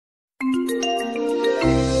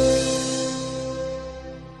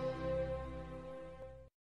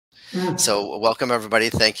So welcome everybody.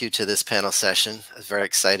 Thank you to this panel session. I'm very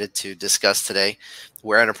excited to discuss today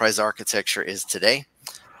where enterprise architecture is today,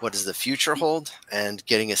 what does the future hold, and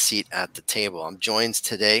getting a seat at the table. I'm joined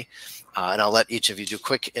today, and I'll let each of you do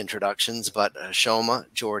quick introductions, but Shoma,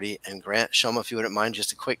 Jordy, and Grant. Shoma, if you wouldn't mind,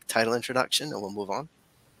 just a quick title introduction, and we'll move on.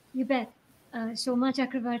 You bet. Shoma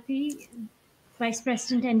Chakravarty, Vice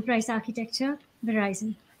President, Enterprise Architecture,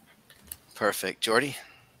 Verizon. Perfect. Jordy?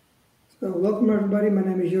 So welcome everybody. My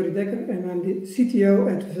name is Jordy Dekker, and I'm the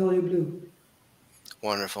CTO at Value Blue.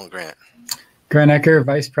 Wonderful. Grant? Grant Ecker,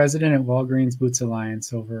 Vice President at Walgreens Boots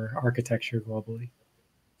Alliance over architecture globally.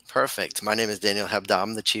 Perfect. My name is Dan Hebda.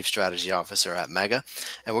 I'm the Chief Strategy Officer at Mega,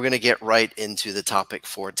 and we're going to get right into the topic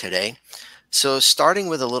for today. So starting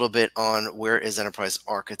with a little bit on where is enterprise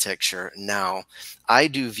architecture now, I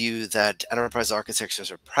do view that enterprise architecture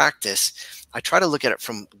as a practice. I try to look at it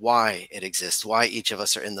from why it exists, why each of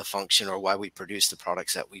us are in the function, or why we produce the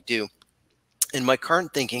products that we do. And my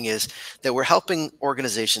current thinking is that we're helping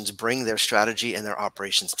organizations bring their strategy and their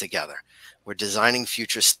operations together. We're designing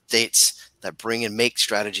future states that bring and make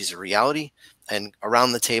strategies a reality. And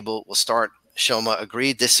around the table, we'll start. Shoma,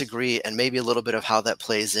 agree, disagree, and maybe a little bit of how that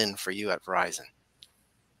plays in for you at Verizon.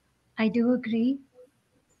 I do agree.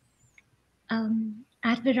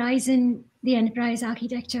 At Verizon, the enterprise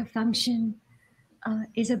architecture function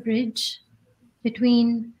is a bridge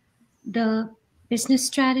between the business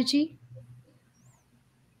strategy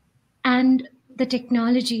and the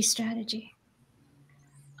technology strategy.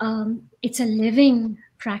 It's a living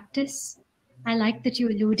practice. I like that you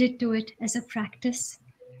alluded to it as a practice.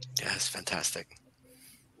 Yes, fantastic.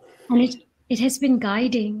 And it has been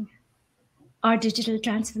guiding our digital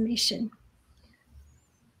transformation.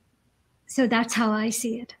 So that's how I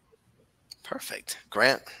see it. Perfect.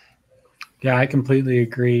 Grant? Yeah, I completely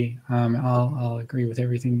agree. I'll agree with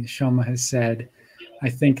everything Shoma has said. I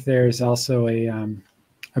think there's also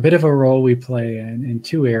a bit of a role we play in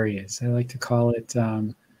two areas. I like to call it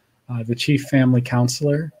the chief family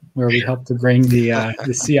counselor, where we help to bring the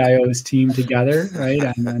CIO's team together, right,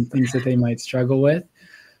 on things that they might struggle with.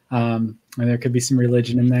 And there could be some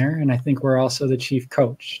religion in there. And I think we're also the chief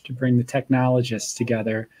coach to bring the technologists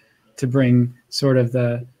together, to bring sort of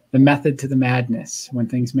the method to the madness when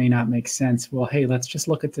things may not make sense. Well, hey, let's just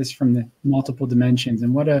look at this from the multiple dimensions,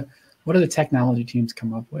 and what do the technology teams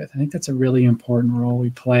come up with? I think that's a really important role we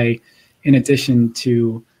play, in addition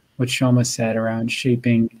to what Shoma said around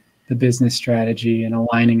shaping the business strategy and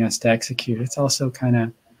aligning us to execute. It's also kind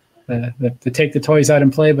of the take the toys out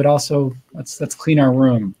and play, but also let's clean our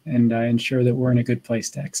room and ensure that we're in a good place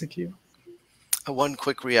to execute. One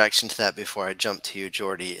quick reaction to that before I jump to you,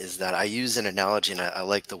 Jordy, is that I use an analogy, and I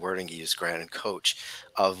like the wording you use, Grant and Coach,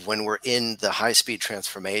 of when we're in the high-speed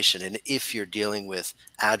transformation, and if you're dealing with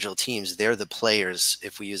agile teams, they're the players,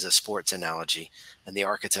 if we use a sports analogy, and the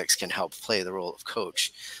architects can help play the role of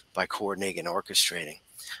coach by coordinating and orchestrating.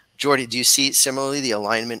 Jordy, do you see similarly the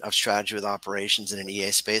alignment of strategy with operations in an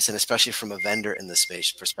EA space, and especially from a vendor in the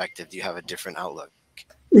space perspective, do you have a different outlook?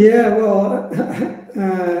 Yeah, well,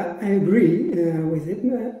 I agree with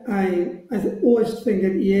it. I always think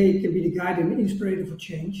that EA can be the guide and inspirator for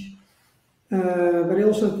change. But I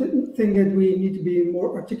also think that we need to be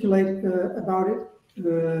more articulate about it,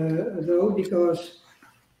 though, because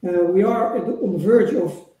we are on the verge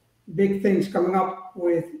of big things coming up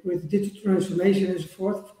with digital transformation and so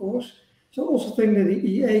forth, of course. So I also think that the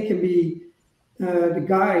EA can be the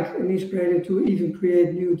guide and inspirator to even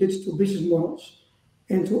create new digital business models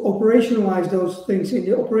and to operationalize those things in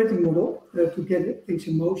the operating model to get things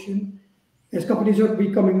in motion, as companies are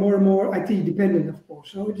becoming more and more IT dependent, of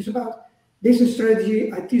course. So it is about business strategy,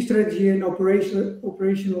 IT strategy, and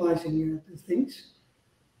operationalizing the things.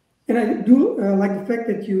 And I do like the fact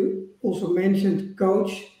that you also mentioned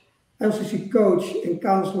coach. I also see coach and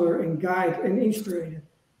counselor and guide and inspirator.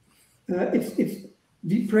 It's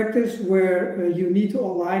the practice where you need to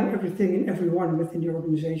align everything and everyone within the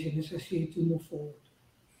organization as I see it to move forward.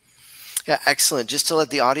 Yeah, excellent. Just to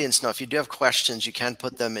let the audience know, if you do have questions, you can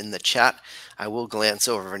put them in the chat. I will glance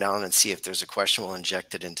over now and see if there's a question. We'll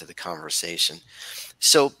inject it into the conversation.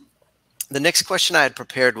 So the next question I had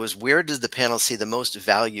prepared was, where does the panel see the most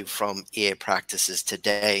value from EA practices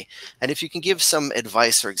today? And if you can give some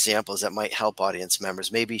advice or examples that might help audience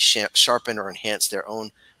members, maybe sharpen or enhance their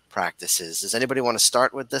own practices. Does anybody want to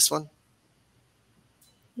start with this one?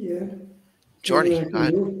 Yeah. Jordy, go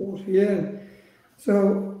ahead. Of course. Yeah.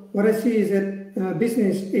 So what I see is that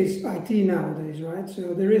business is IT nowadays, right?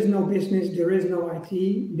 So there is no business, there is no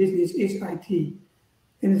IT. Business is IT.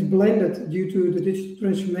 And it's blended due to the digital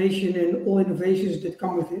transformation and all innovations that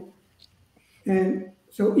come with it. And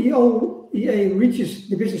so EA reaches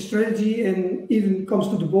the business strategy and even comes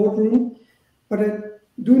to the boardroom. But I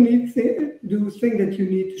do think that you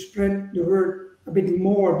need to spread the word a bit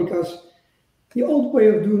more, because the old way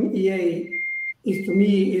of doing EA is, to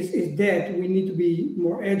me, is dead. We need to be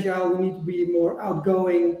more agile. We need to be more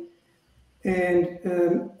outgoing. And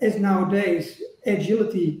as nowadays,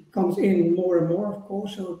 agility comes in more and more, of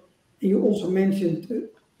course. So you also mentioned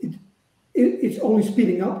it's only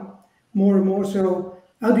speeding up more and more. So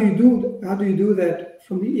how do you do that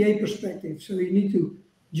from the EA perspective? So you need to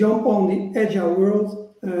jump on the agile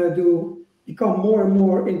world, to become more and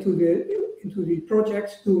more into the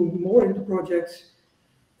projects, do more into projects.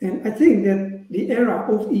 And I think that the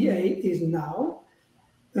era of EA is now,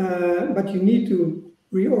 but you need to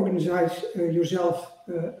reorganize yourself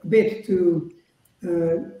a bit to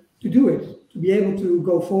do it, to be able to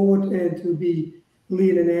go forward and to be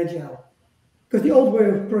lean and agile. Because the old way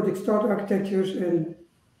of project start architectures and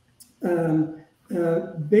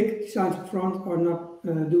big designs up front are not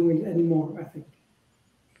doing it anymore, I think.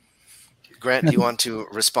 Grant, do you want to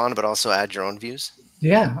respond, but also add your own views?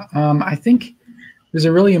 Yeah, I think there's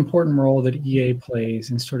a really important role that EA plays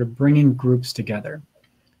in sort of bringing groups together.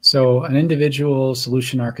 So an individual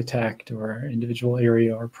solution architect or individual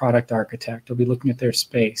area or product architect will be looking at their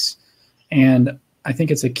space. And I think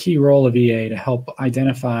it's a key role of EA to help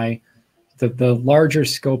identify the larger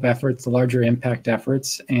scope efforts, the larger impact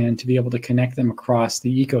efforts, and to be able to connect them across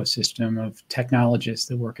the ecosystem of technologists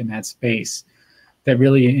that work in that space, that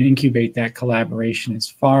really incubate that collaboration as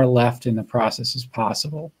far left in the process as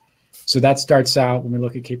possible. So that starts out when we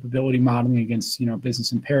look at capability modeling against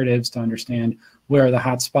business imperatives to understand where are the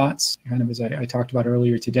hot spots, kind of as I talked about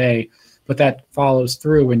earlier today, but that follows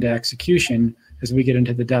through into execution as we get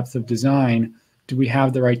into the depth of design. Do we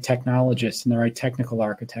have the right technologists and the right technical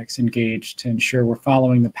architects engaged to ensure we're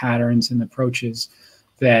following the patterns and approaches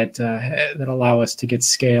that allow us to get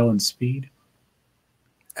scale and speed?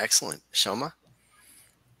 Excellent. Shoma?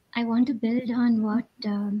 I want to build on what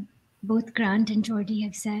both Grant and Jordy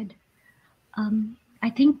have said. I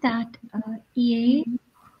think that EA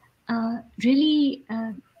really,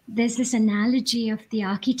 there's this analogy of the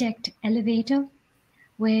architect elevator,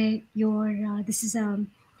 where this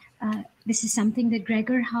is something that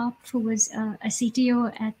Gregor Harp, who was a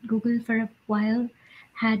CTO at Google for a while,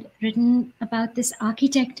 had written about this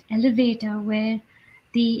architect elevator, where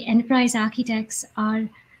the enterprise architects are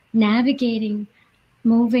navigating,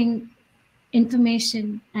 moving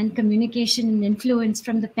information and communication and influence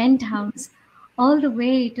from the penthouse all the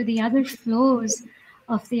way to the other floors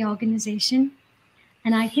of the organization.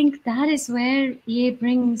 And I think that is where EA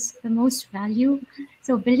brings the most value.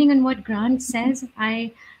 So building on what Grant says,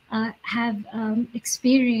 I have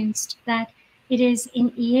experienced that it is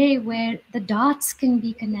in EA where the dots can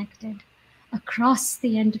be connected across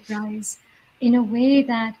the enterprise in a way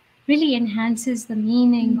that really enhances the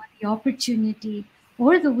meaning or the opportunity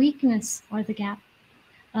or the weakness or the gap.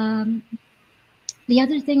 The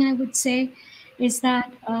other thing I would say is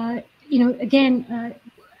that, again,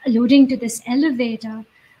 alluding to this elevator,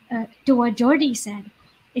 to what Jordy said,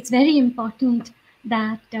 it's very important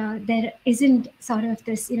that there isn't sort of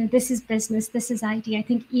this, this is business, this is IT. I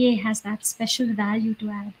think EA has that special value to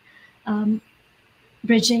add,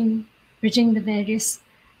 bridging the various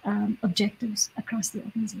objectives across the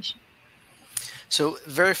organization. So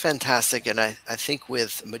very fantastic. And I think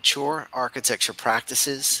with mature architecture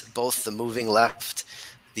practices, both the moving left,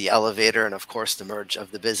 the elevator, and of course the merge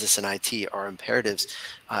of the business and IT are imperatives.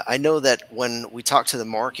 I know that when we talk to the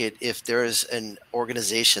market, if there is an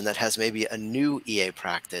organization that has maybe a new EA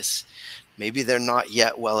practice, maybe they're not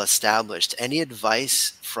yet well established, any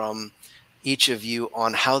advice from each of you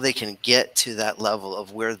on how they can get to that level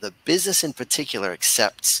of where the business in particular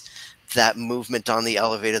accepts that movement on the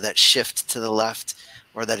elevator, that shift to the left,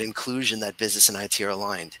 or that inclusion that business and IT are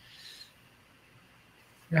aligned?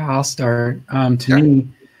 Yeah, I'll start. To Sure. me,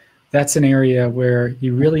 that's an area where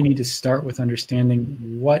you really need to start with understanding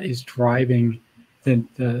what is driving the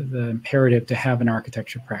imperative to have an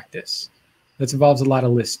architecture practice. That involves a lot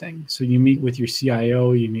of listening. So you meet with your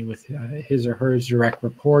CIO, you meet with his or her direct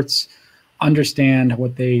reports, understand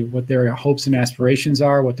what their hopes and aspirations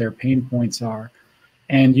are, what their pain points are.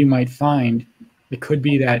 And you might find it could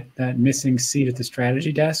be that missing seat at the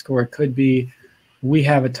strategy desk, or it could be we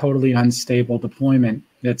have a totally unstable deployment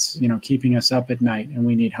that's keeping us up at night, and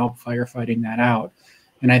we need help firefighting that out.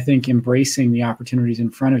 And I think embracing the opportunities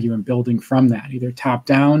in front of you and building from that, either top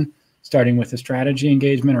down, starting with a strategy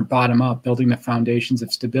engagement, or bottom up, building the foundations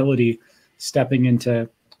of stability, stepping into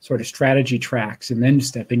sort of strategy tracks, and then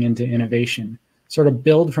stepping into innovation. Sort of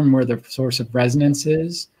build from where the source of resonance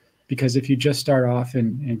is, Because if you just start off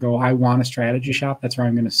and go, I want a strategy shop, that's where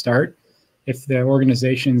I'm going to start. If the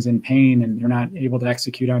organization's in pain and they're not able to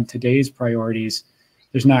execute on today's priorities,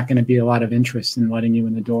 there's not going to be a lot of interest in letting you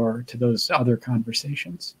in the door to those other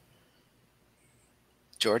conversations.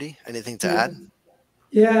 Jordy, anything to add?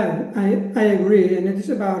 Yeah, I agree. And it is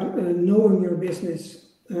about knowing your business,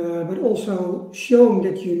 but also showing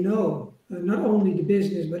that you know not only the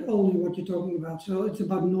business, but only what you're talking about. So it's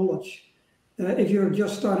about knowledge. If you're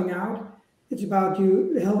just starting out, it's about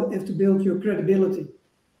you have to build your credibility.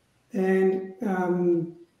 And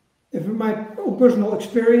from my own personal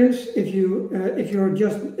experience, if you're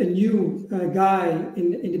just a new guy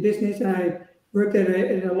in the business, and I worked at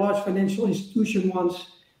a large financial institution once,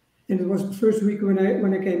 and it was the first week when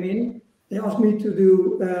I came in, they asked me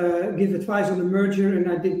to give advice on the merger,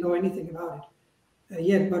 and I didn't know anything about it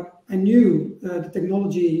yet, but I knew the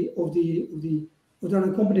technology of the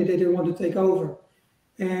other company that they want to take over,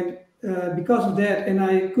 and because of that, and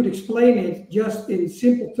I could explain it just in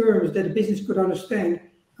simple terms that the business could understand,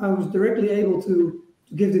 I was directly able to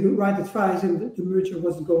give the right advice, and the merger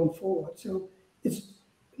wasn't going forward. So it's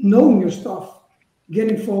knowing your stuff,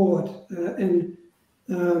 getting forward, and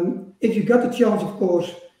if you got the chance, of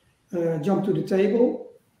course, jump to the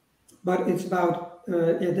table. But it's about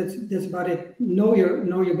that's about it. Know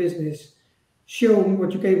your business, show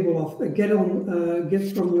what you're capable of. Get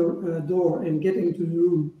from your door and get into the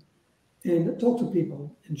room and talk to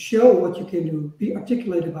people and show what you can do. Be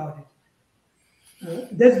articulate about it.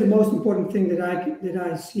 That's the most important thing that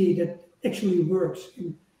I see that actually works.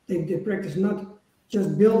 And they practice not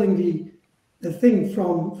just building the thing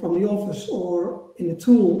from the office or in a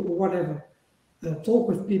tool or whatever. Talk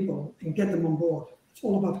with people and get them on board. It's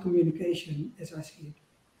all about communication, as I see it.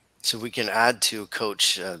 So we can add to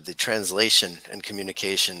Coach the translation and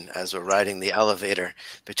communication as we're riding the elevator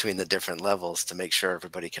between the different levels to make sure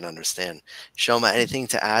everybody can understand. Shoma, anything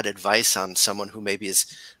to add, advice on someone who maybe is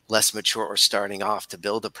less mature or starting off to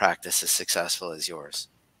build a practice as successful as yours?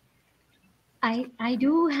 I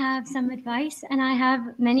do have some advice, and I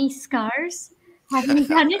have many scars having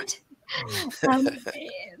done it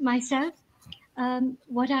myself.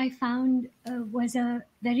 What I found was a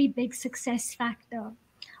very big success factor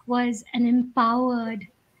was an empowered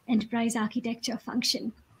enterprise architecture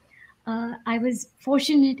function. I was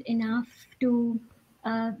fortunate enough to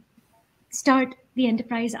start the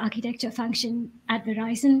enterprise architecture function at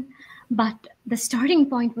Verizon, but the starting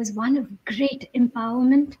point was one of great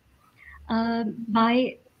empowerment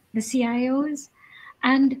by the CIOs.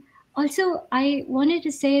 And also, I wanted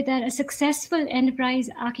to say that a successful enterprise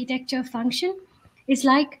architecture function is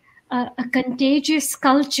like a contagious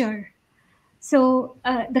culture. So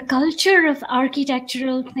the culture of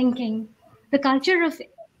architectural thinking, the culture of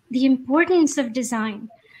the importance of design,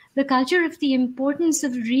 the culture of the importance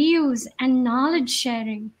of reuse and knowledge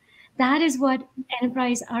sharing, that is what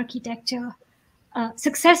enterprise architecture,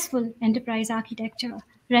 successful enterprise architecture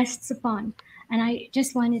rests upon. And I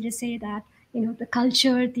just wanted to say that, the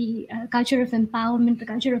culture of empowerment, the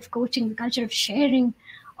culture of coaching, the culture of sharing,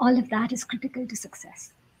 all of that is critical to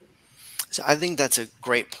success. So I think that's a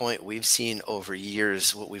great point. We've seen over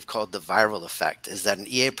years what we've called the viral effect, is that an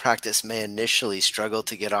EA practice may initially struggle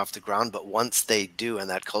to get off the ground, but once they do and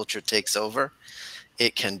that culture takes over,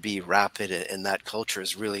 it can be rapid, and that culture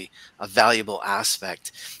is really a valuable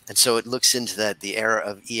aspect. And so it looks into that the era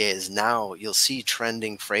of EA is now. You'll see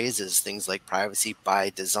trending phrases, things like privacy by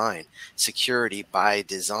design, security by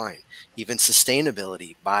design, even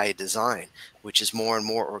sustainability by design, which is more and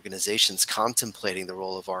more organizations contemplating the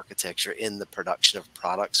role of architecture in the production of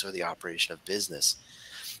products or the operation of business.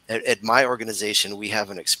 At my organization, we have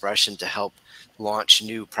an expression to help launch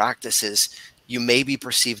new practices. You may be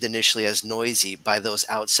perceived initially as noisy by those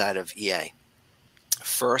outside of EA.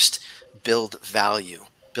 First, build value,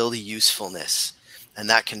 build a usefulness. And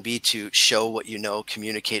that can be to show what you know,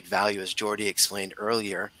 communicate value, as Jordy explained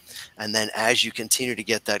earlier. And then as you continue to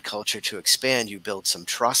get that culture to expand, you build some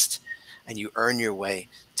trust and you earn your way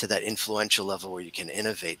to that influential level where you can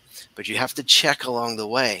innovate. But you have to check along the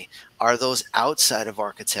way, are those outside of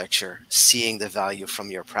architecture seeing the value from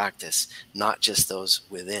your practice, not just those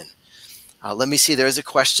within? Let me see, there's a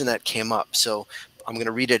question that came up, so I'm going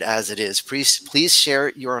to read it as it is. Please share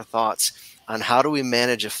your thoughts on how do we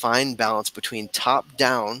manage a fine balance between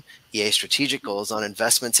top-down EA strategic goals on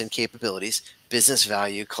investments and capabilities, business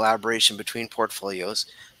value, collaboration between portfolios,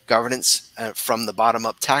 governance from the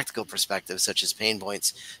bottom-up tactical perspective, such as pain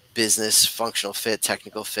points, business, functional fit,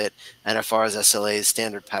 technical fit, NFRs, SLAs,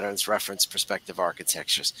 standard patterns, reference perspective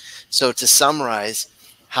architectures. So to summarize,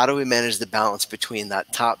 how do we manage the balance between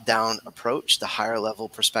that top-down approach, the higher level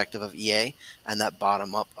perspective of EA, and that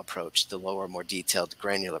bottom-up approach, the lower, more detailed,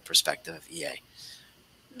 granular perspective of EA?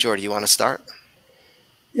 Jordy, you want to start?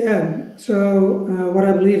 Yeah, so what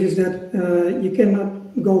I believe is that you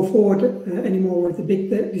cannot go forward anymore with the big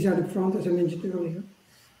design up front, as I mentioned earlier.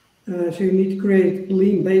 So you need to create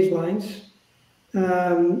lean baselines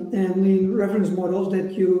and lean reference models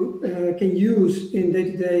that you can use in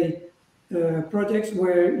day-to-day projects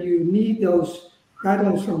where you need those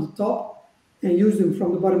guidelines from the top and use them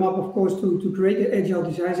from the bottom up, of course, to create the agile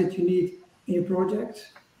designs that you need in your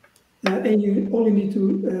projects. And you only need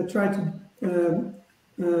to try to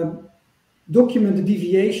document the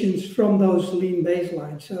deviations from those lean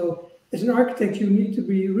baselines. So as an architect, you need to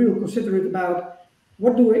be real considerate about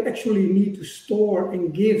what do we actually need to store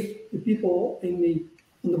and give the people on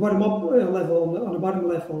the bottom up level, on the bottom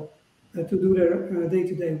level, to do their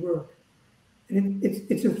day-to-day work. And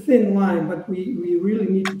it's a thin line, but we really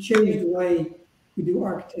need to change the way we do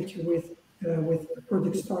architecture with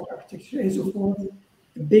project start architecture and so forth.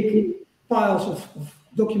 The big piles of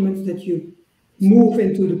documents that you move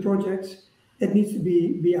into the projects, that needs to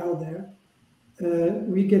be out there.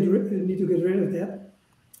 We need to get rid of that.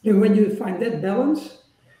 And when you find that balance,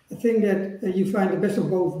 I think that you find the best of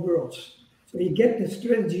both worlds. So you get the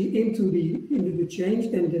strategy into the change,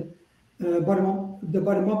 and the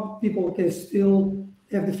bottom up people can still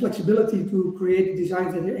have the flexibility to create the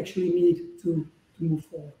designs that they actually need to move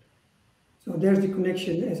forward. So there's the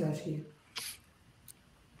connection as I see it.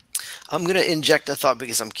 I'm going to inject a thought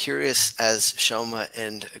because I'm curious, as Shoma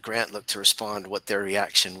and Grant look to respond, what their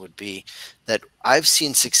reaction would be. That I've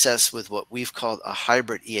seen success with what we've called a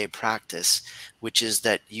hybrid EA practice, which is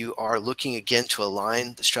that you are looking again to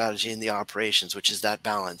align the strategy and the operations, which is that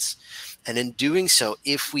balance. And in doing so,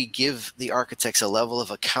 if we give the architects a level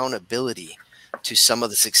of accountability to some of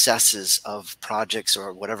the successes of projects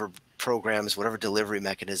or whatever programs, whatever delivery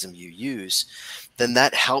mechanism you use, then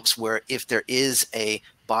that helps where if there is a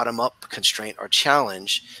bottom-up constraint or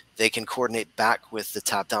challenge, they can coordinate back with the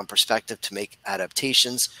top-down perspective to make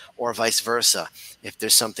adaptations, or vice versa. If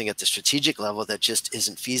there's something at the strategic level that just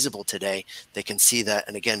isn't feasible today, they can see that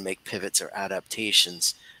and again make pivots or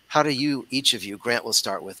adaptations. How do you, each of you, Grant will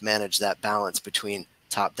start with, manage that balance between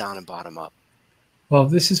top-down and bottom-up? Well,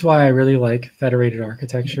 this is why I really like federated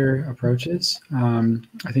architecture approaches.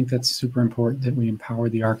 I think that's super important that we empower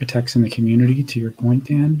the architects in the community, to your point,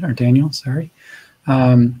 Daniel, sorry.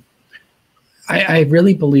 I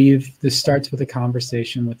really believe this starts with a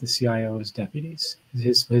conversation with the CIO's deputies,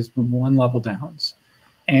 his one level downs.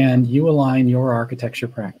 And you align your architecture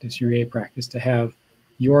practice, your EA practice, to have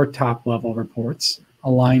your top level reports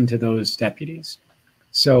aligned to those deputies.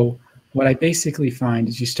 So what I basically find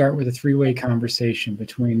is you start with a three-way conversation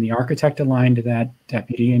between the architect aligned to that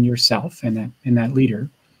deputy and yourself and that leader,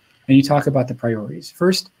 and you talk about the priorities.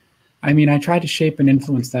 First, I mean, I try to shape and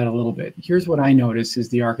influence that a little bit. Here's what I notice is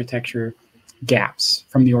the architecture gaps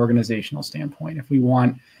from the organizational standpoint. If we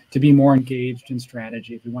want to be more engaged in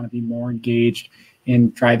strategy, if we want to be more engaged in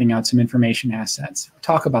driving out some information assets,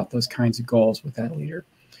 talk about those kinds of goals with that leader.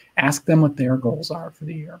 Ask them what their goals are for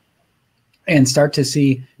the year. And start to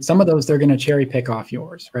see some of those they're going to cherry pick off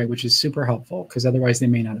yours, right? Which is super helpful because otherwise they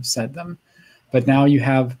may not have said them. But now you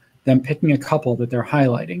have them picking a couple that they're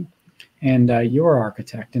highlighting, and your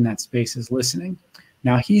architect in that space is listening.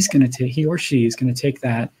 Now he or she is going to take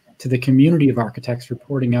that to the community of architects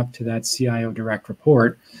reporting up to that CIO direct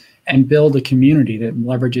report and build a community that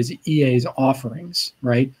leverages EA's offerings,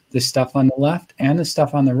 right? The stuff on the left and the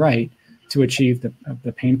stuff on the right to achieve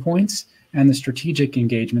the pain points and the strategic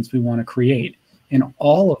engagements we want to create. And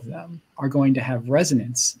all of them are going to have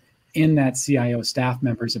resonance in that CIO staff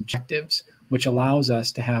member's objectives, which allows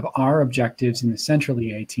us to have our objectives in the central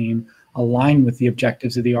EA team align with the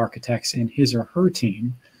objectives of the architects in his or her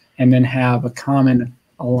team, and then have a common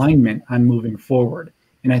alignment on moving forward.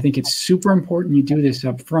 And I think it's super important you do this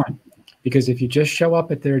up front, because if you just show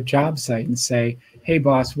up at their job site and say, hey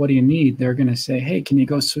boss, what do you need? They're going to say, hey, can you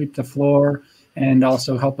go sweep the floor and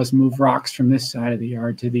also help us move rocks from this side of the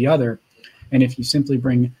yard to the other? And if you simply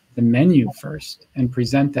bring the menu first and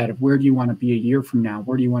present that of where do you want to be a year from now?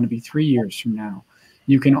 Where do you want to be 3 years from now?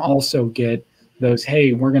 You can also get those,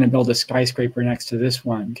 hey, we're going to build a skyscraper next to this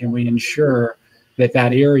one. Can we ensure that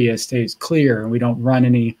that area stays clear and we don't run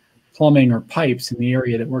any plumbing or pipes in the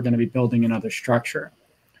area that we're going to be building another structure?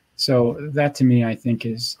 So that to me, I think,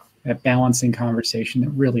 is that balancing conversation that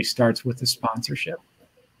really starts with the sponsorship.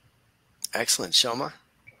 Excellent. Shoma?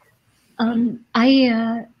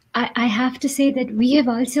 I have to say that we have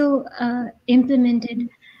also implemented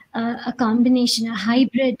a combination, a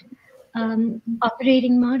hybrid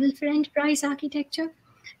operating model for enterprise architecture.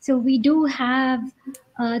 So we do have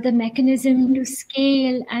the mechanism to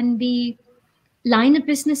scale and be line of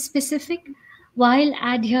business specific while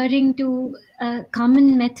adhering to a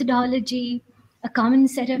common methodology, a common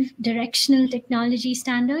set of directional technology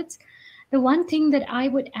standards. The one thing that I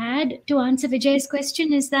would add to answer Vijay's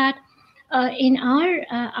question is that in our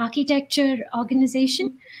architecture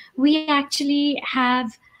organization, we actually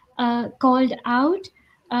have called out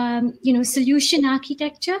solution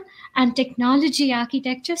architecture and technology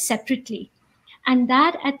architecture separately. And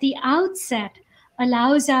that at the outset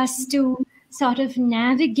allows us to sort of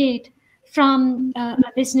navigate from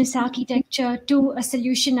a business architecture to a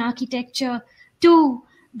solution architecture to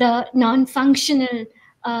the non-functional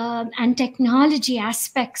and technology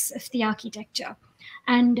aspects of the architecture.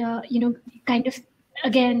 And, kind of,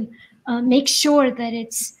 again, make sure that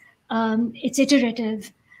it's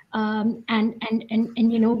iterative and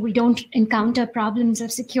we don't encounter problems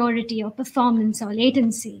of security or performance or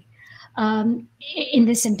latency in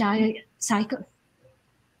this entire cycle.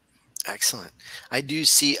 Excellent. I do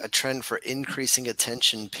see a trend for increasing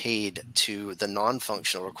attention paid to the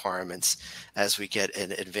non-functional requirements as we get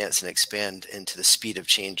and advance and expand into the speed of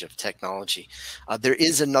change of technology. There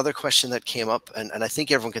is another question that came up, and I think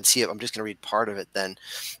everyone can see it. I'm just going to read part of it then.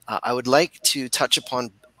 I would like to touch upon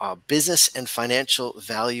business and financial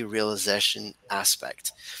value realization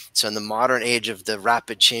aspect. So in the modern age of the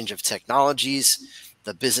rapid change of technologies,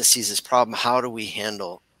 the business sees this problem. How do we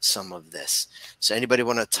handle some of this? So anybody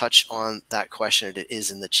want to touch on that question? It is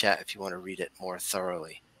in the chat if you want to read it more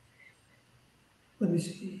thoroughly. Let me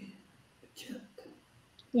see the chat.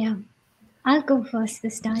 Yeah, I'll go first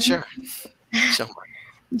this time. Sure.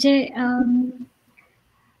 Jay,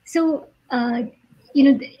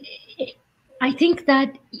 I think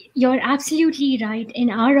that you're absolutely right. In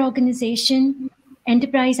our organization,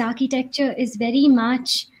 enterprise architecture is very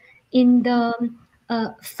much in the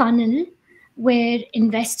funnel where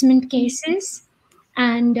investment cases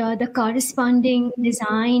and the corresponding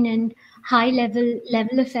design and high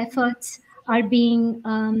level of efforts are being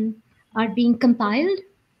compiled.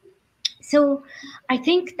 So I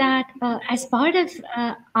think that as part of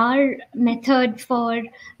our method for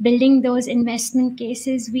building those investment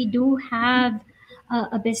cases, we do have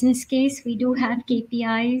a business case, we do have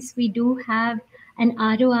KPIs, we do have an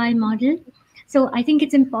ROI model. So I think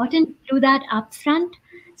it's important to do that upfront.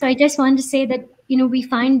 So I just want to say that, we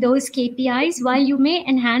find those KPIs, while you may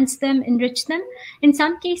enhance them, enrich them, in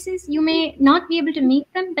some cases you may not be able to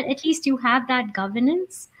meet them, but at least you have that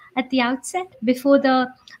governance at the outset before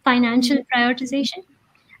the financial prioritization.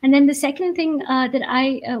 And then the second thing that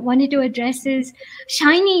I wanted to address is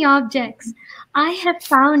shiny objects. I have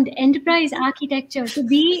found enterprise architecture to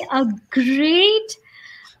be a great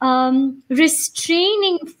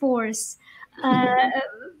restraining force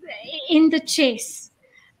in the chase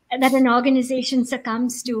that an organization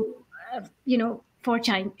succumbs to, for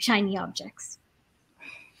shiny objects.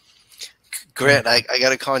 Grant, I got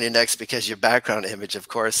to call on you next because your background image, of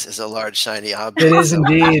course, is a large shiny object. It is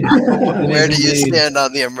indeed. Where do you stand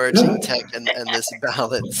on the emerging tech and this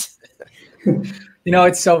balance?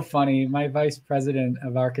 It's so funny. My vice president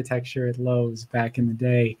of architecture at Lowe's back in the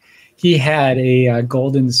day, he had a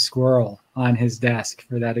golden squirrel on his desk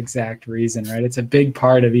for that exact reason, right? It's a big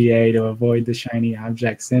part of EA to avoid the shiny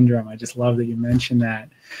object syndrome. I just love that you mentioned that.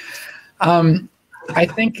 I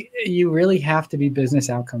think you really have to be business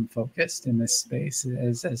outcome focused in this space,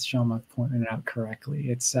 as Shoma pointed out correctly.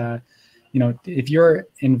 It's, if you're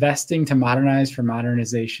investing to modernize for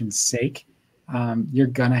modernization's sake, you're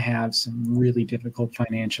going to have some really difficult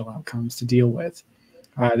financial outcomes to deal with.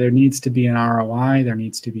 There needs to be an ROI, there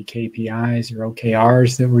needs to be KPIs or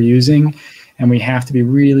OKRs that we're using, and we have to be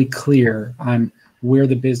really clear on where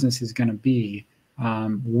the business is going to be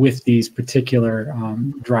with these particular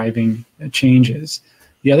driving changes.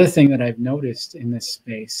 The other thing that I've noticed in this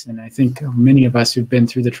space, and I think many of us who've been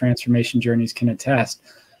through the transformation journeys can attest,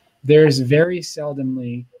 there's very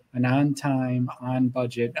seldomly an on-time,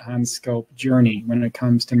 on-budget, on-scope journey when it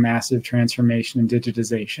comes to massive transformation and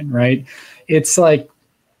digitization, right? It's like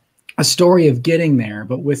a story of getting there,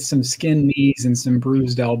 but with some skinned knees and some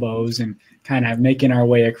bruised elbows and kind of making our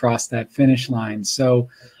way across that finish line. So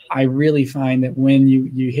I really find that when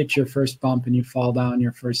you hit your first bump and you fall down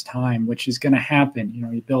your first time, which is going to happen,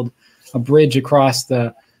 you build a bridge across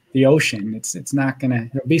the ocean, it's not going to,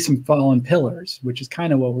 there'll be some fallen pillars, which is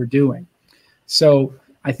kind of what we're doing. So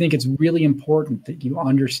I think it's really important that you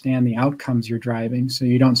understand the outcomes you're driving so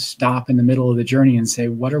you don't stop in the middle of the journey and say,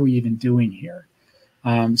 what are we even doing here?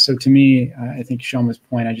 So to me, I think Shoma's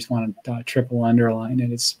point, I just want to triple underline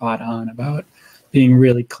it, is spot on about being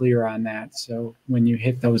really clear on that. So when you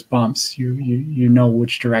hit those bumps, you know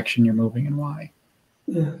which direction you're moving and why.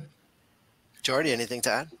 Yeah. Jordy, anything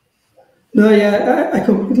to add? No, yeah, I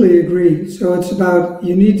completely agree. So it's about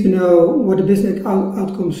you need to know what the business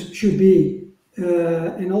outcomes should be,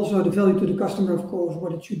 and also the value to the customer, of course,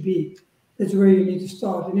 what it should be. That's where you need to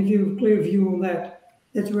start. And if you have a clear view on that,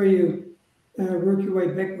 that's where you work your way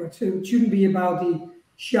backwards. So it shouldn't be about the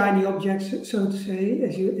shiny objects, so to say,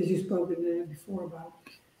 as you spoke before about.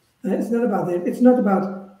 It's not about that. It's not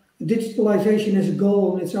about digitalization as a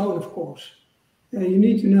goal on its own, of course. You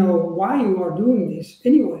need to know why you are doing this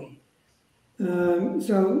anyway.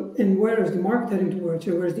 And where is the market heading towards,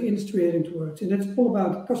 or where is the industry heading towards? And that's all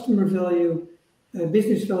about customer value,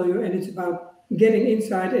 business value, and it's about getting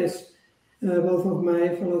insight, as both of my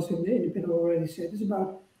fellows in the panel already said. It's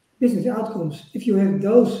about business outcomes. If you have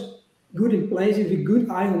those good in place, if you have a good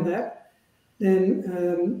eye on that,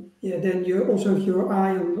 then then you also have your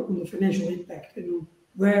eye on the financial impact and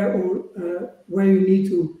where you need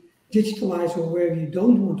to digitalize or where you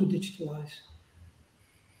don't want to digitalize.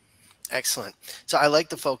 Excellent. So I like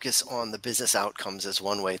to focus on the business outcomes as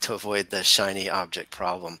one way to avoid the shiny object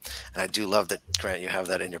problem. And I do love that, Grant, you have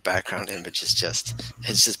that in your background image. It's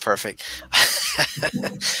just perfect.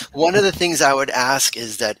 One of the things I would ask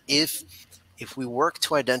is that if we work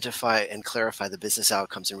to identify and clarify the business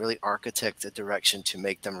outcomes and really architect a direction to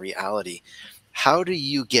make them reality, how do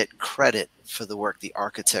you get credit for the work the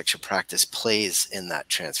architecture practice plays in that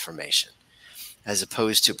transformation, as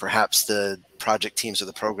opposed to perhaps the project teams or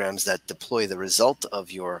the programs that deploy the result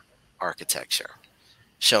of your architecture?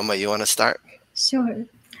 Shoma, you want to start? Sure.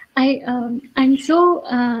 I'm so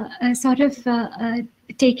sort of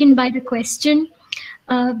taken by the question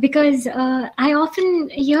because I often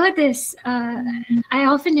hear this, I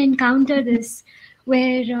often encounter this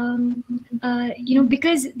where,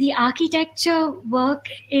 because the architecture work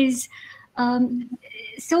is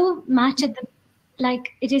so much at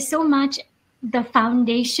it is so much the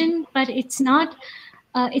foundation, but it's not,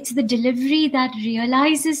 it's the delivery that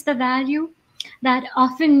realizes the value, that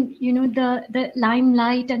often, the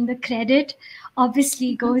limelight and the credit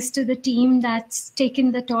obviously goes to the team that's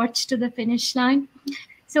taken the torch to the finish line.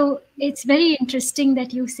 So it's very interesting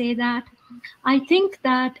that you say that. I think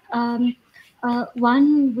that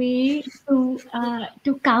one way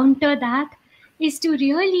to counter that is to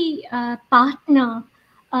really partner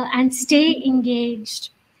and stay engaged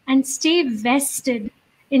and stay vested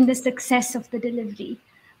in the success of the delivery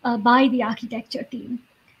by the architecture team.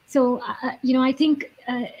 So, I think,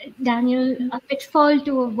 Daniel, a pitfall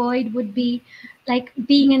to avoid would be like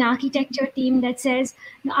being an architecture team that says,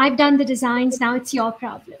 no, I've done the designs, now it's your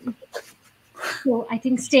problem. So I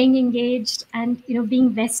think staying engaged and, being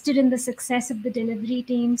vested in the success of the delivery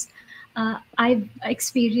teams, I've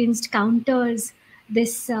experienced counters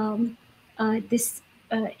this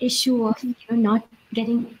issue of not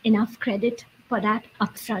getting enough credit for that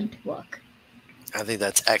upfront work. I think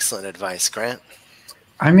that's excellent advice. Grant?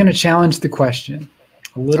 I'm going to challenge the question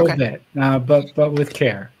a little bit, but with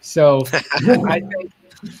care. So I think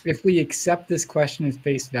if we accept this question as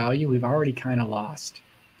face value, we've already kind of lost.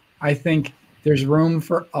 I think there's room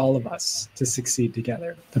for all of us to succeed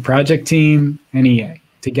together, the project team and EA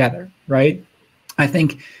together, right? I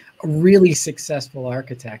think really successful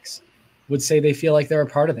architects would say they feel like they're a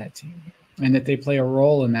part of that team and that they play a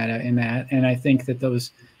role in that. And I think that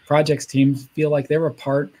those projects teams feel like they're a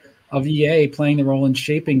part of EA playing the role in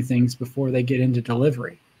shaping things before they get into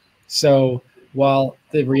delivery. So while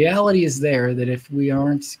the reality is there that if we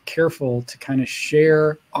aren't careful to kind of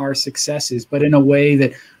share our successes, but in a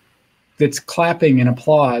way that's clapping and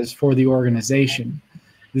applause for the organization,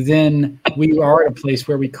 then we are at a place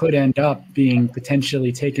where we could end up being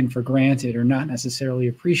potentially taken for granted or not necessarily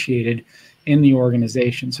appreciated in the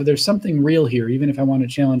organization. So there's something real here, even if I want to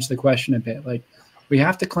challenge the question a bit. Like, we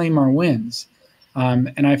have to claim our wins.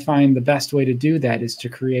 And I find the best way to do that is to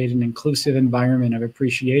create an inclusive environment of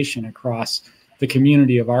appreciation across the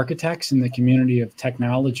community of architects and the community of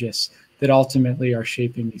technologists that ultimately are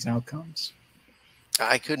shaping these outcomes.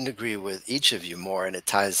 I couldn't agree with each of you more, and it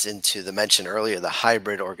ties into the mention earlier, the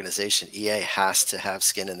hybrid organization. EA has to have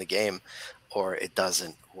skin in the game or it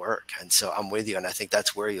doesn't work. And so I'm with you, and I think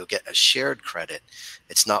that's where you'll get a shared credit.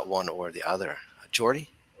 It's not one or the other. Jordy?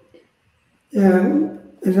 Yeah,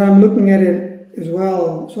 as I'm looking at it as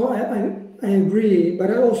well, so I agree, but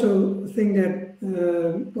I also think that,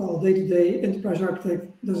 day-to-day enterprise architect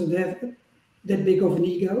doesn't have that big of an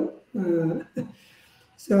ego.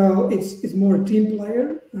 So it's more a team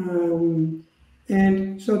player,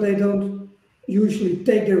 and so they don't usually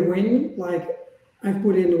take their win like I've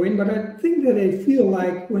put in the win, but I think that they feel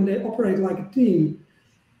like when they operate like a team,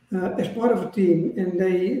 as part of a team, and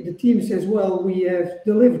the team says, well, we have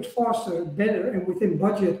delivered faster, better, and within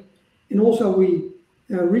budget, and also we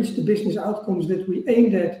reached the business outcomes that we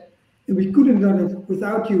aimed at, and we couldn't have done it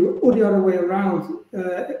without you, or the other way around.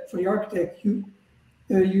 For the architect, you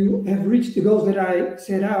have reached the goals that I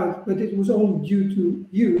set out, but it was only due to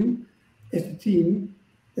you as the team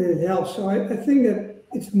that it helps. So I think that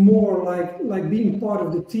it's more like being part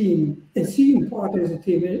of the team and seeing part as a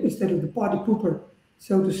team instead of the party pooper,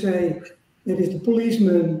 so to say, that is the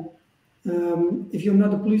policeman. If you're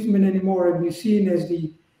not a policeman anymore and you're seen as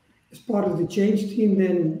part of the change team,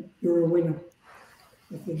 then you're a winner,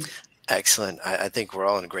 I think. Excellent. I think we're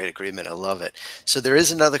all in great agreement. I love it. So there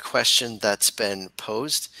is another question that's been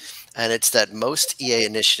posed, and it's that most EA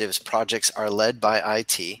initiatives projects are led by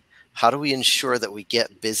IT. How do we ensure that we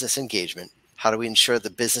get business engagement? How do we ensure the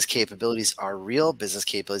business capabilities are real business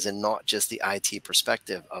capabilities and not just the IT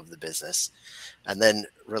perspective of the business? And then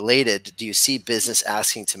related, do you see business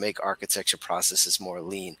asking to make architecture processes more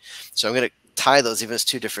lean? So I'm going to tie those, even as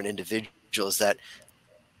two different individuals, that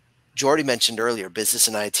Jordy mentioned earlier, business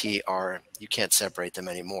and IT are, you can't separate them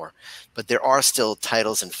anymore, but there are still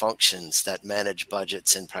titles and functions that manage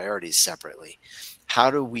budgets and priorities separately. How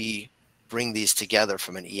do we bring these together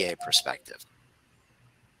from an EA perspective?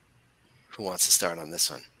 Who wants to start on this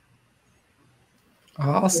one?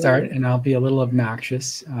 I'll start, and I'll be a little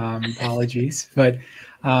obnoxious. Apologies, but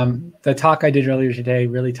the talk I did earlier today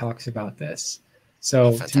really talks about this.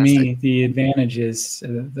 So to me, the advantage is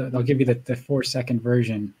I'll give you the 4-second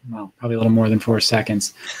version. Well, probably a little more than 4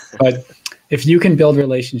 seconds. But if you can build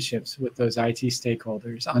relationships with those IT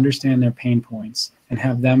stakeholders, understand their pain points, and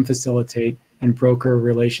have them facilitate and broker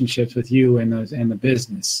relationships with you and the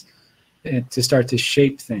business to start to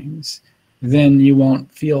shape things, then you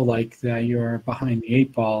won't feel like that you're behind the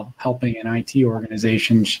 8 ball helping an IT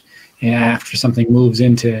organization after something moves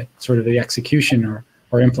into sort of the execution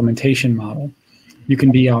or implementation model. You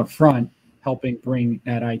can be out front helping bring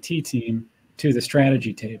that IT team to the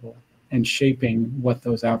strategy table and shaping what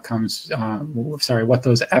those outcomes, what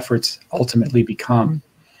those efforts ultimately become.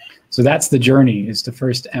 So that's the journey, is to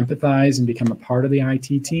first empathize and become a part of the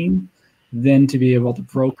IT team, then to be able to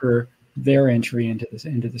broker their entry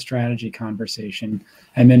into the strategy conversation,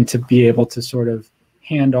 and then to be able to sort of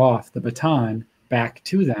hand off the baton back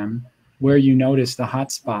to them where you notice the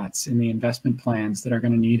hot spots in the investment plans that are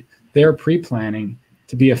going to need their pre-planning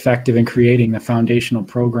to be effective in creating the foundational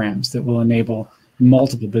programs that will enable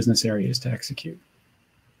multiple business areas to execute.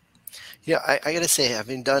 Yeah, I got to say,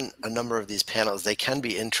 having done a number of these panels, they can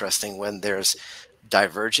be interesting when there's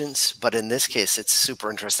divergence, but in this case, it's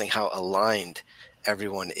super interesting how aligned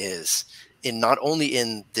everyone is, in not only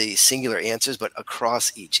in the singular answers, but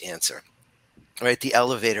across each answer. Right, the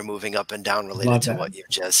elevator moving up and down related to what you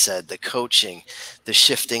just said, the coaching, the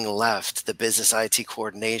shifting left, the business IT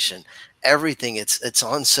coordination, everything. It's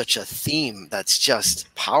on such a theme that's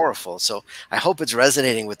just powerful. So I hope it's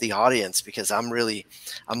resonating with the audience, because I'm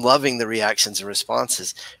loving the reactions and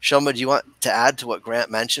responses. Shoma, do you want to add to what Grant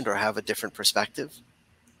mentioned or have a different perspective?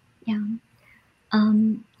 Yeah,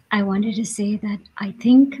 I wanted to say that I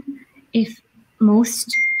think if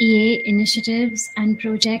most EA initiatives and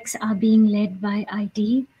projects are being led by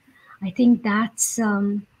IT, I think that's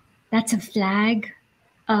a flag,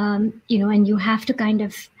 and you have to kind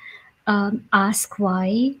of ask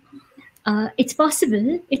why. It's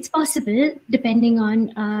possible, depending on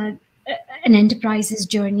an enterprise's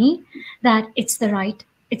journey, that it's the right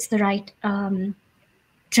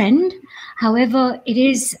trend. However, it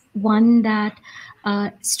is one that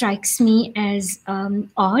strikes me as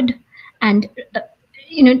odd and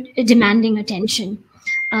demanding attention.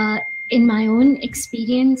 In my own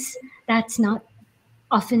experience, that's not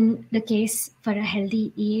often the case for a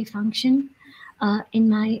healthy EA function. In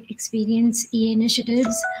my experience, EA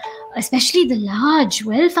initiatives, especially the large,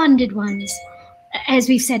 well-funded ones, as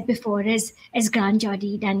we've said before, as Grant,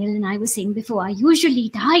 Jordy, Daniel, and I were saying before, are usually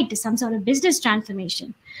tied to some sort of business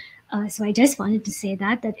transformation. So I just wanted to say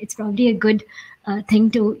that it's probably a good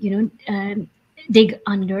thing to dig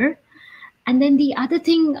under. And then the other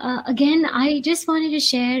thing, again, I just wanted to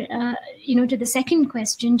share, to the second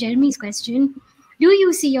question, Jeremy's question, do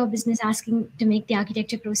you see your business asking to make the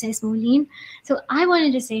architecture process more lean? So I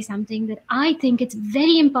wanted to say something that I think it's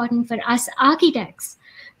very important for us architects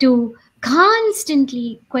to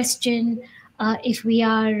constantly question if we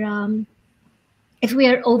are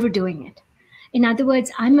overdoing it. In other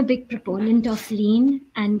words, I'm a big proponent of lean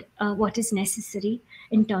and what is necessary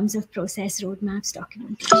in terms of process roadmaps,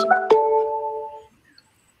 documentation.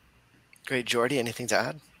 Great. Jordy, anything to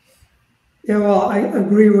add? Yeah, well, I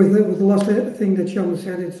agree with the last thing that Shoma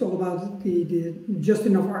said. It's all about the just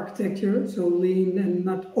enough architecture, so lean and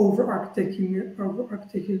not over architecting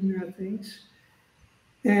things.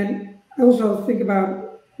 And I also think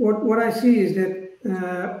about what I see is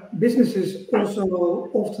that businesses also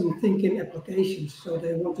often think in applications. So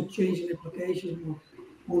they want to change an application or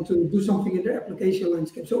want to do something in their application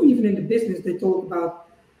landscape. So even in the business, they talk about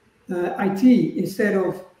IT instead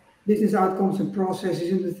of business outcomes and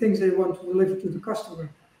processes and the things they want to deliver to the customer.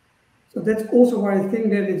 So that's also why I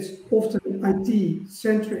think that it's often IT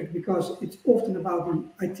centric, because it's often about the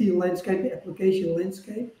IT landscape, the application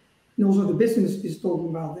landscape, and also the business is talking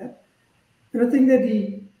about that. And I think that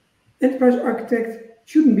the enterprise architect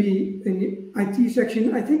shouldn't be in the IT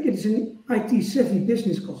section. I think it's an IT savvy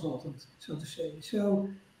business consultant, so to say. So,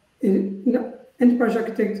 enterprise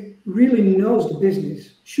architect really knows the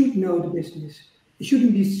business, should know the business. It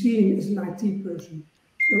shouldn't be seen as an IT person.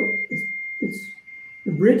 So it's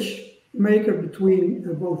the bridge maker between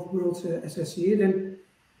both worlds, as I see it. And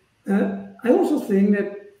I also think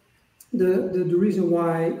that the reason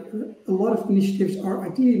why a lot of initiatives are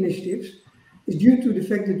IT initiatives is due to the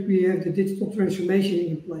fact that we have the digital transformation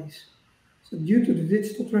in place. So due to the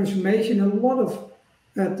digital transformation, a lot of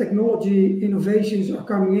technology innovations are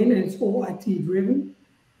coming in, and it's all IT driven,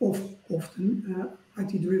 often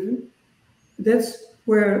IT driven. That's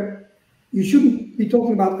where you shouldn't be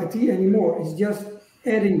talking about IT anymore. It's just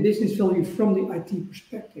adding business value from the IT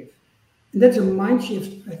perspective. And that's a mind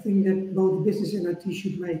shift, I think, that both business and IT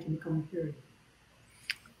should make in the coming period.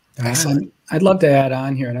 Excellent. I'd love to add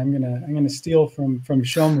on here, and I'm gonna steal from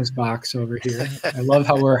Shoma's box over here. I love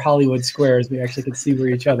how we're Hollywood squares. We actually can see where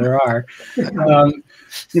each other are.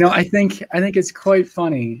 I think it's quite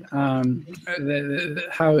funny how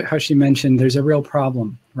she mentioned there's a real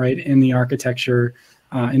problem, right, in the architecture,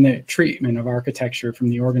 in the treatment of architecture from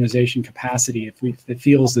the organization capacity, if it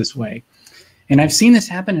feels this way. And I've seen this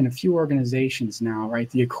happen in a few organizations now, right?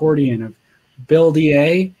 The accordion of build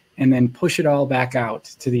EA and then push it all back out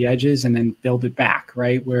to the edges and then build it back,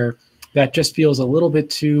 right? Where that just feels a little bit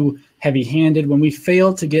too heavy-handed. When we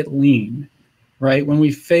fail to get lean, right? When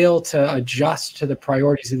we fail to adjust to the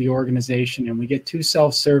priorities of the organization and we get too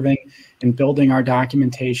self-serving in building our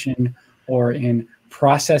documentation or in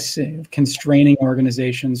process constraining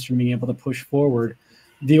organizations from being able to push forward,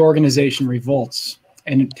 the organization revolts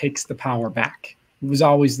and it takes the power back. It was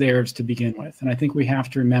always theirs to begin with. And I think we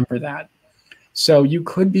have to remember that. So you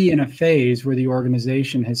could be in a phase where the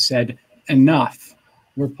organization has said, enough,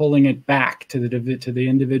 we're pulling it back to the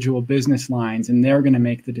individual business lines, and they're going to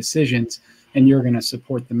make the decisions, and you're going to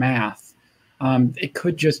support the math. It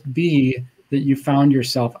could just be that you found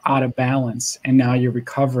yourself out of balance, and now you're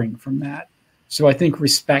recovering from that. So I think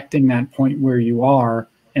respecting that point where you are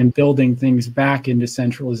and building things back into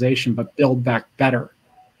centralization, but build back better,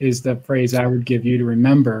 is the phrase I would give you to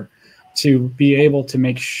remember, to be able to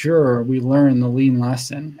make sure we learn the lean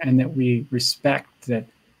lesson and that we respect that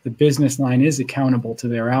the business line is accountable to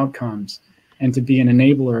their outcomes and to be an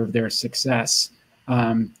enabler of their success.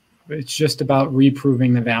 It's just about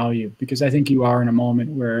reproving the value, because I think you are in a moment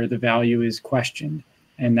where the value is questioned,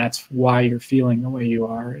 and that's why you're feeling the way you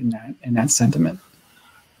are in that sentiment.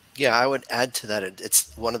 Yeah, I would add to that.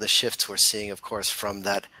 It's one of the shifts we're seeing, of course, from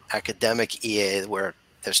that academic EA where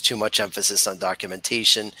there's too much emphasis on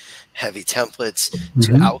documentation, heavy templates,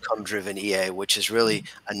 to outcome-driven EA, which is really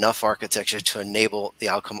enough architecture to enable the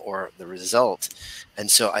outcome or the result.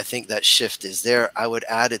 And so I think that shift is there. I would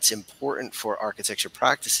add it's important for architecture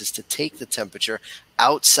practices to take the temperature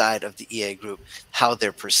outside of the EA group, how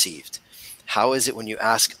they're perceived. How is it when you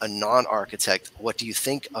ask a non-architect, what do you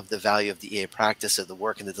think of the value of the EA practice, of the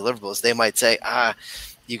work and the deliverables? They might say,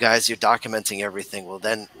 you guys, you're documenting everything. Well,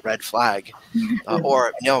 then red flag.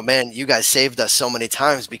 Or, no, man, you guys saved us so many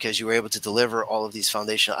times because you were able to deliver all of these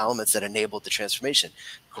foundational elements that enabled the transformation.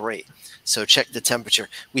 Great. So check the temperature.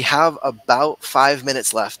 We have about 5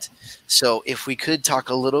 minutes left. So if we could talk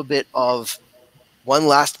a little bit of one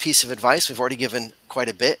last piece of advice. We've already given quite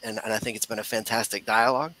a bit, and I think it's been a fantastic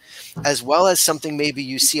dialogue, as well as something maybe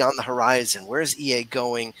you see on the horizon. Where's EA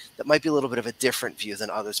going that might be a little bit of a different view than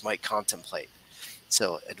others might contemplate?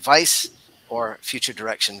 So advice or future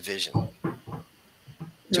direction vision.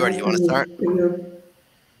 Jordy, you want to start?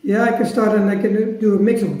 Yeah, I can start, and I can do a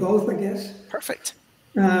mix of both, I guess. Perfect.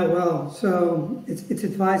 Well, so it's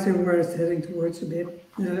advice and where it's heading towards a bit,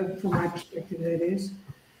 from my perspective, it is.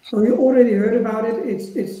 So you already heard about it.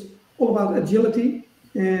 It's all about agility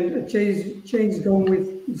and a change going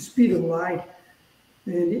with the speed of light.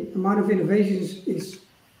 And the amount of innovations is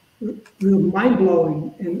real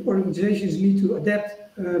mind-blowing, and organizations need to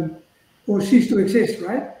adapt or cease to exist,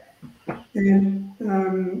 right?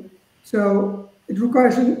 And so it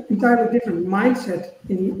requires an entirely different mindset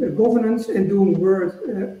in governance and doing the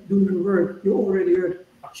work. You already heard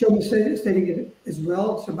Shoma stating it as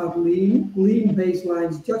well. It's about lean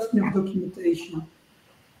baselines, just enough documentation.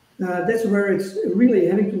 That's where it's really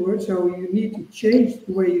heading towards. So you need to change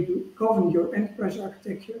the way you govern your enterprise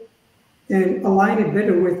architecture and align it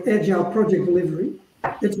better with agile project delivery.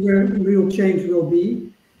 That's where real change will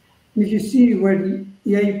be. And if you see where the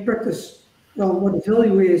EA practice, well, what the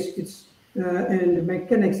value is, and the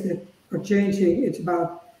mechanics that are changing, it's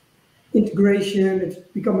about integration, it's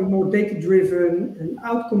becoming more data-driven and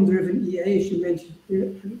outcome-driven EA, as you mentioned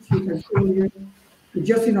a few times earlier.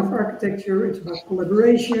 Just enough architecture, it's about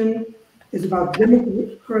collaboration, it's about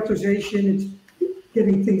democratization, it's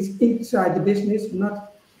getting things inside the business,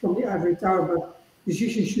 not from the ivory tower, but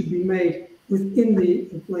decisions should be made within the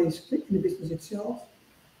place in the business itself.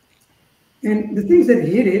 And the things that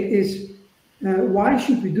hit it is, why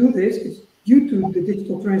should we do this? It's due to the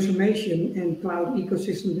digital transformation and cloud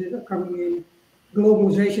ecosystems that are coming in,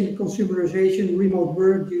 globalization and consumerization, remote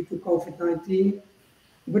work due to COVID-19,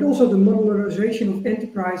 but also the modularization of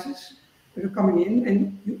enterprises that are coming in.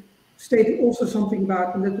 And you stated also something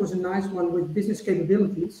about, and that was a nice one, with business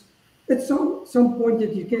capabilities. At some point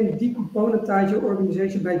that you can decomponentize your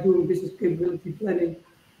organization by doing business capability planning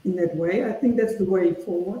in that way. I think that's the way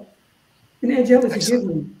forward. And agile is a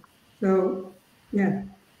given. So, yeah,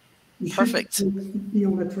 you should be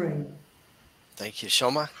on the train. Thank you.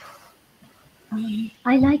 Shoma?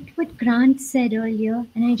 I liked what Grant said earlier,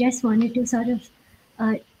 and I just wanted to sort of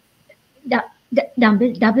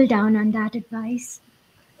double down on that advice.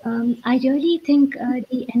 I really think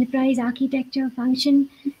the enterprise architecture function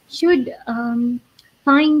should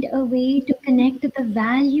find a way to connect the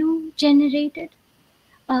value generated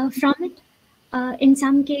from it. In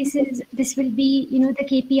some cases, this will be, the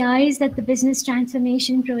KPIs that the business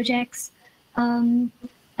transformation projects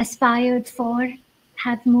aspired for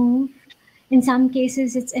have moved. In some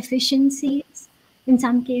cases, it's efficiencies. In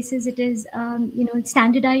some cases, it is,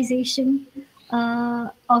 standardization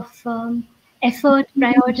of effort,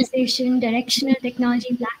 prioritization, directional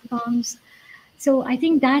technology platforms. So I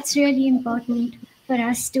think that's really important for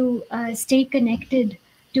us to stay connected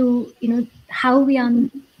to, how we are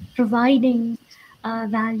providing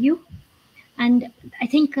value. And I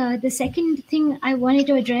think the second thing I wanted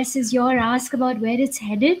to address is your ask about where it's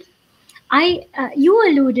headed. You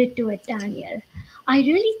alluded to it, Daniel. I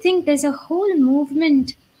really think there's a whole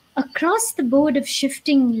movement across the board of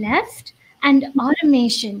shifting left and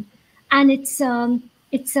automation, and it's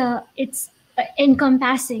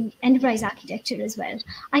encompassing enterprise architecture as well.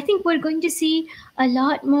 I think we're going to see a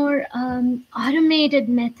lot more automated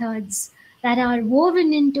methods that are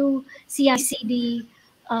woven into CI/CD,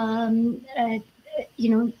 and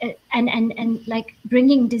like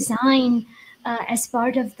bringing design as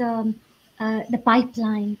part of the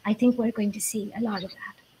pipeline. I think we're going to see a lot of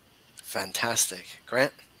that. Fantastic.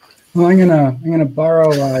 Grant? Well, I'm gonna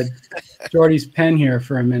borrow Jordy's pen here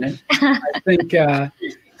for a minute. I think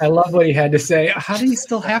I love what he had to say. How do you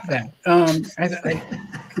still have that?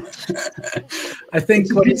 I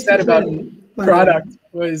think what he said about product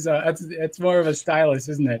was it's more of a stylist,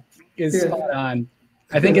 isn't it? Is spot on.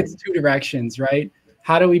 I think it's two directions, right?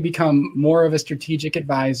 How do we become more of a strategic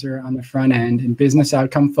advisor on the front end and business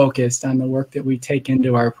outcome focused on the work that we take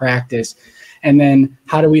into our practice? And then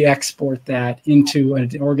how do we export that into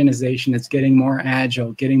an organization that's getting more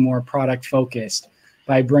agile, getting more product focused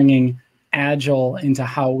by bringing agile into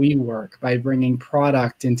how we work, by bringing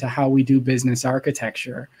product into how we do business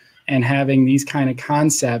architecture, and having these kind of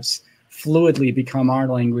concepts fluidly become our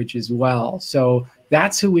language as well. So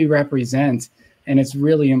that's who we represent. And it's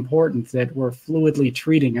really important that we're fluidly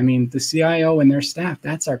treating. I mean, the CIO and their staff,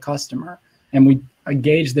 that's our customer. And we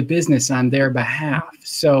engage the business on their behalf.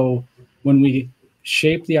 So when we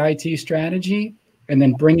shape the IT strategy and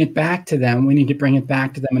then bring it back to them, we need to bring it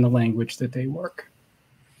back to them in the language that they work.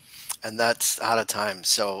 And that's out of time.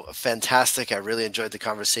 So fantastic. I really enjoyed the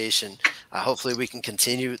conversation. Hopefully we can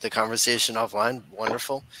continue the conversation offline.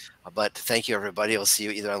 Wonderful. But thank you, everybody. I'll see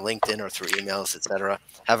you either on LinkedIn or through emails, etc.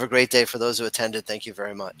 Have a great day. For those who attended, thank you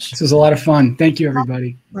very much. This was a lot of fun. Thank you,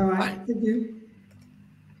 everybody. Bye. Thank you.